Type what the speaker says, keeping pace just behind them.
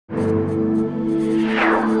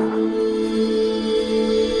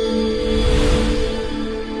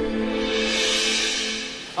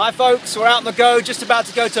Hi folks, we're out on the go, just about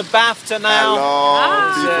to go to BAFTA now.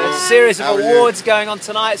 Hello. There's a series of awards going on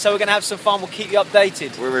tonight, so we're going to have some fun. We'll keep you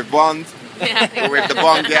updated. We're with Bond, we're with the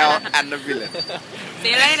Bond girl and the villain. See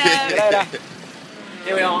you later. See you later.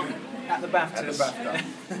 Here we are at the BAFTA.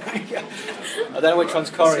 I don't know which one's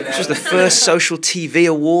Corey. This was the first Social TV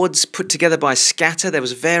Awards put together by SKATA. There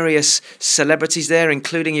was various celebrities there,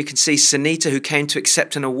 including, you can see, Sunita, who came to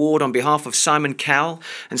accept an award on behalf of Simon Cowell.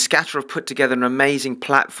 And SKATA have put together an amazing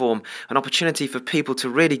platform, an opportunity for people to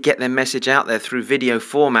really get their message out there through video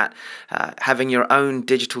format, having your own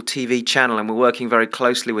digital TV channel, and we're working very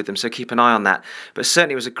closely with them, so keep an eye on that. But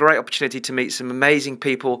certainly it was a great opportunity to meet some amazing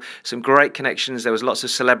people, some great connections. There was lots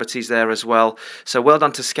of celebrities there as well. So well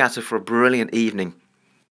done to SKATA for a brilliant evening.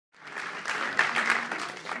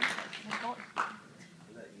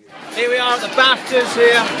 Here we are at the BAFTAs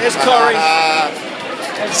here. There's Corey.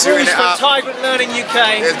 There's Bruce from Tigrant Learning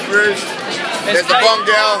UK. There's Bruce. There's the Bond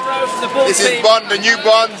girl. This is Bond, the new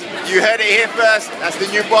Bond. You heard it here first. That's the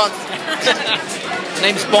new Bond.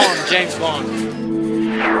 Name's Bond, James Bond.